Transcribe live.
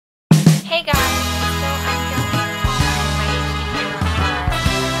Hey guys, so I'm filming on my HD camera on Netflix.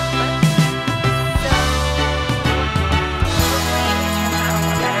 So hopefully it turns out a lot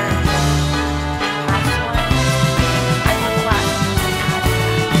better than the last one. I love the last one,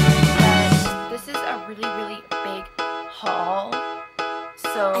 but this is a really big haul.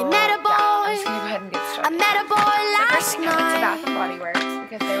 So I met a boy. yeah, I'm just gonna go ahead and get started. I met a boy last night. I went to night. Bath and Body Works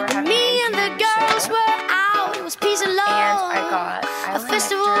because they were having Me and the girls were out. It was peace and love. and I got a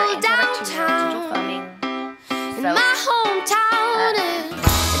festival downtown in my hometown, and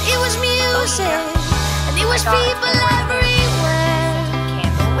it was music, and it was people everywhere.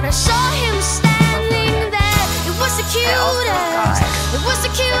 When I saw him standing there, it was the cutest. It was the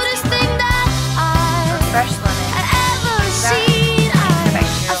cutest thing that I'd ever seen. I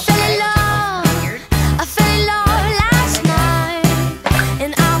fell in love. I fell in love last night,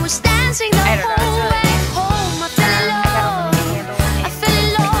 and I was dancing the whole way home. I fell in love. I fell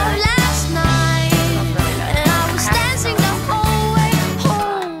in love last night, and I was dancing the whole way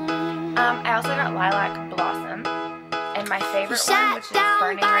home. I also got Lilac Blossom, and my favorite You one, which sat is down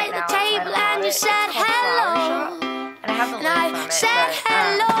burning by right the now, so I table don't have and it. you It's said called Flower hello. Shop, and I have the And lid I from it, said but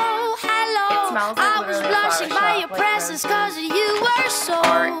hello, hello. it smells like I was literally a blushing flower by shop, your like presence roses 'cause you were so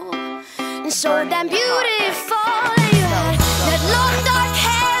and so burning damn hot, like, beautiful. You had that long dark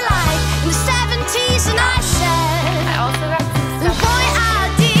hair like in the 70s, and I said, I also got some stuff boy, I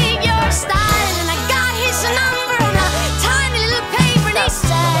dig your style, and I got his number on a tiny little paper, and he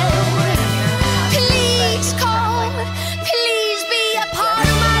said, please call, please be a part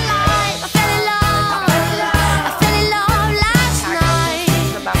of my life. I fell in love. I fell in love last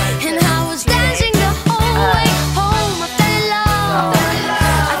night, and I was dancing the whole way home. I fell in love. I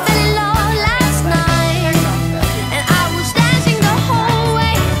fell in love last night, and I was dancing the whole way I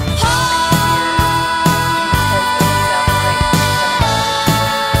fell in love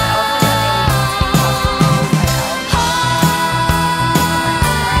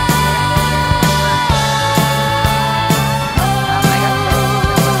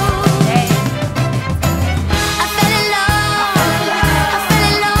night, and I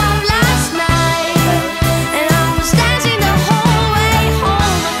was dancing the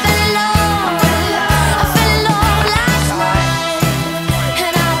whole way home. I fell in love last night, and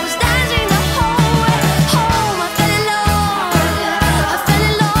I was dancing the whole way home. I fell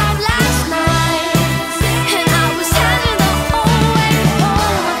in love last night, and I was dancing the whole way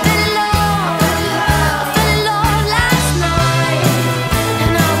home. I fell in love last night,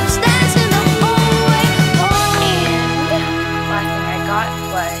 and I was dancing the whole way home. last thing I got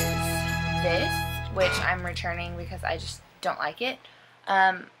was this, which I'm returning because I just don't like it.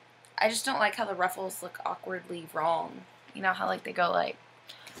 I just don't like how the ruffles look awkwardly wrong. You know how like they go like,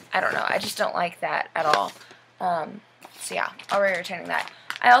 I don't know. I just don't like that at all. So yeah, I'll be returning that.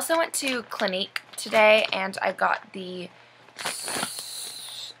 I also went to Clinique today, and I got the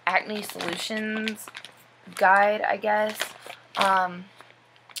Acne Solutions guide, I guess.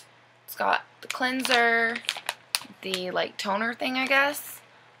 It's got the cleanser, the like toner thing, I guess,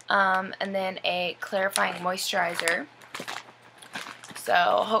 and then a clarifying moisturizer.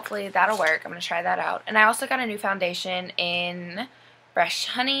 So hopefully that'll work. I'm gonna try that out. And I also got a new foundation in Fresh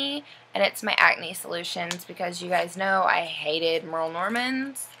Honey, and it's my Acne Solutions because you guys know I hated Merle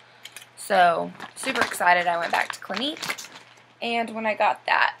Norman's. So super excited I went back to Clinique. And when I got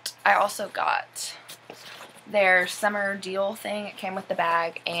that, I also got their summer deal thing. It came with the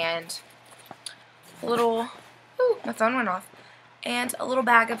bag and a little, ooh, my phone went off, and a little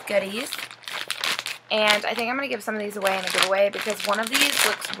bag of goodies. And I think I'm going to give some of these away in a giveaway because one of these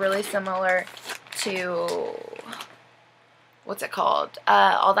looks really similar to, what's it called?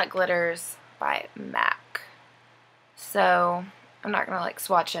 All That Glitters by MAC. So I'm not going to like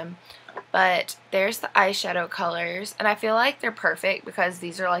swatch them. But there's the eyeshadow colors, and I feel like they're perfect because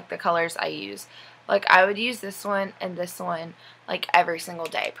these are like the colors I use. Like I would use this one and this one like every single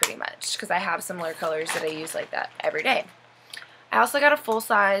day pretty much because I have similar colors that I use like that every day. I also got a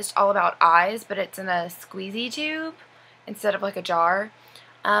full-sized All About Eyes, but it's in a squeezy tube instead of like a jar.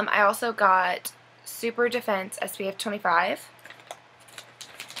 I also got Super Defense SPF 25.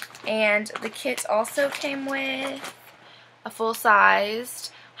 And the kit also came with a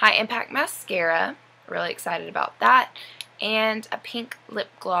full-sized High Impact Mascara. Really excited about that. And a pink lip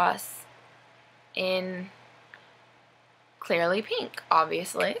gloss in clearly pink,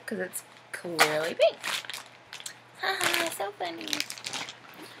 obviously, because it's clearly pink. Haha, so funny.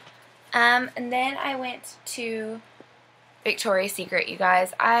 And then I went to Victoria's Secret, you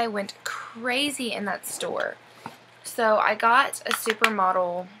guys. I went crazy in that store. So I got a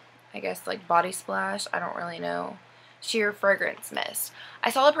supermodel, I guess like body splash. I don't really know Sheer Fragrance Mist. I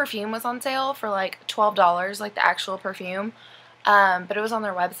saw the perfume was on sale for like $12, like the actual perfume, but it was on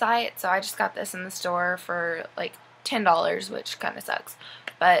their website, so I just got this in the store for like $10, which kind of sucks,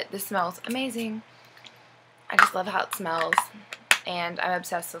 but this smells amazing. I just love how it smells, and I'm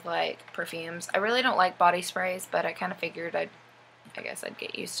obsessed with like perfumes. I really don't like body sprays, but I kind of figured I guess I'd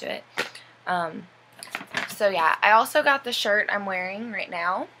get used to it. So yeah, I also got the shirt I'm wearing right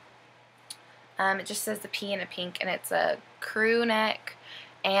now. It just says the P in a pink, and it's a crew neck,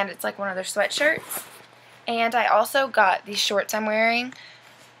 and it's like one of their sweatshirts. And I also got these shorts I'm wearing.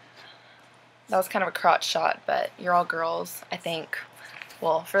 That was kind of a crotch shot, but you're all girls, I think.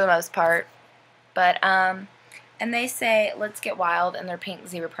 Well, for the most part. But, and they say, let's get wild, and they're pink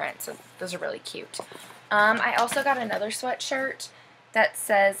zebra print, so those are really cute. I also got another sweatshirt that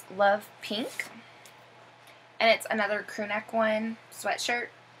says Love Pink, and it's another crew neck one sweatshirt,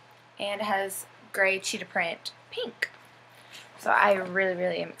 and it has gray cheetah print pink. So I really,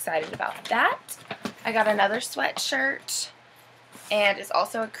 really am excited about that. I got another sweatshirt, and it's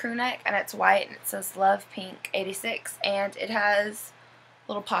also a crew neck, and it's white, and it says Love Pink 86, and it has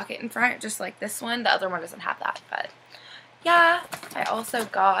a little pocket in front, just like this one. The other one doesn't have that, but yeah. I also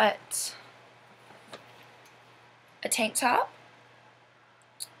got a tank top,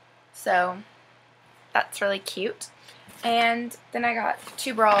 so that's really cute. And then I got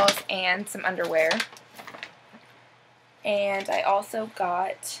 2 bras and some underwear. And I also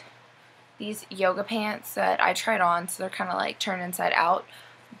got these yoga pants that I tried on, so they're kind of like turned inside out,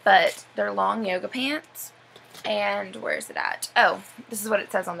 but they're long yoga pants. And where's it at? Oh, this is what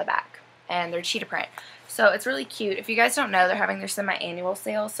it says on the back, and they're cheetah print. So it's really cute. If you guys don't know, they're having their semi-annual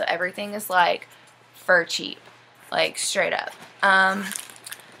sale, so everything is like fur cheap, like straight up. And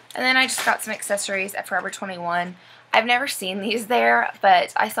then I just got some accessories at Forever 21. I've never seen these there,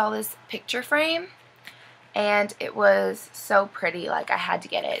 but I saw this picture frame, and it was so pretty, like I had to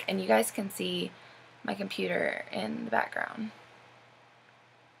get it. And you guys can see my computer in the background.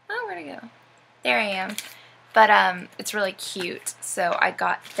 Oh, where'd it go? There I am. But it's really cute, so I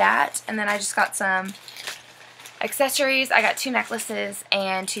got that. And then I just got some accessories. I got 2 necklaces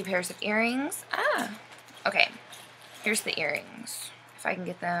and 2 pairs of earrings. Okay, here's the earrings, if I can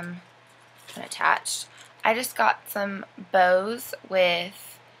get them unattached. I just got some bows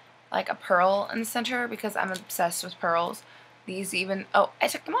with like a pearl in the center because I'm obsessed with pearls. These even, oh, I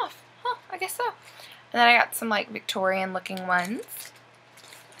took them off. Huh, I guess so. And then I got some like Victorian looking ones.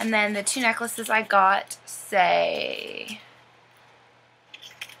 And then the 2 necklaces I got say,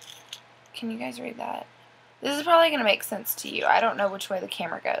 can you guys read that? This is probably going to make sense to you. I don't know which way the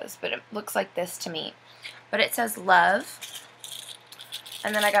camera goes, but it looks like this to me. But it says love.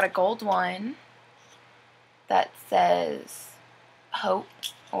 And then I got a gold one that says hope,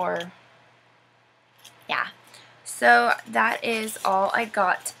 or yeah. So that is all I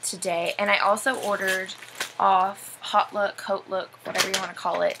got today. And I also ordered off Hot Look, Haute Look, whatever you want to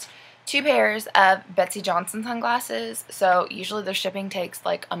call it, 2 pairs of Betsy Johnson sunglasses. So usually their shipping takes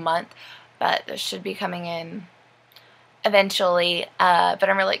like a month, but this should be coming in eventually. But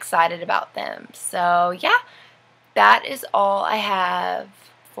I'm really excited about them. So yeah, that is all I have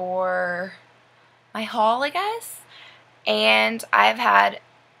for my haul, I guess. And I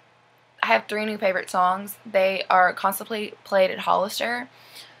have 3 new favorite songs. They are constantly played at Hollister.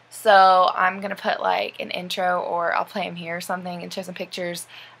 So I'm going to put like an intro, or I'll play them here or something, and show some pictures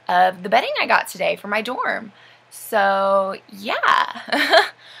of the bedding I got today for my dorm. So yeah.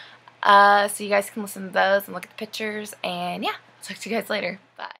 So you guys can listen to those and look at the pictures. And yeah, I'll talk to you guys later.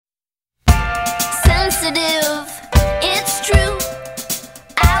 Bye. Sensitive, it's true.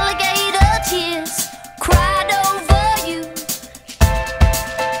 Alligator tears cried over you.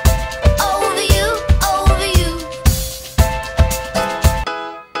 Over you, over you.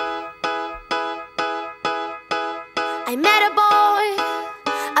 I met a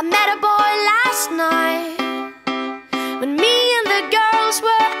boy last night. When me and the girls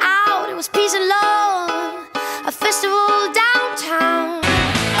were out, it was peace and love.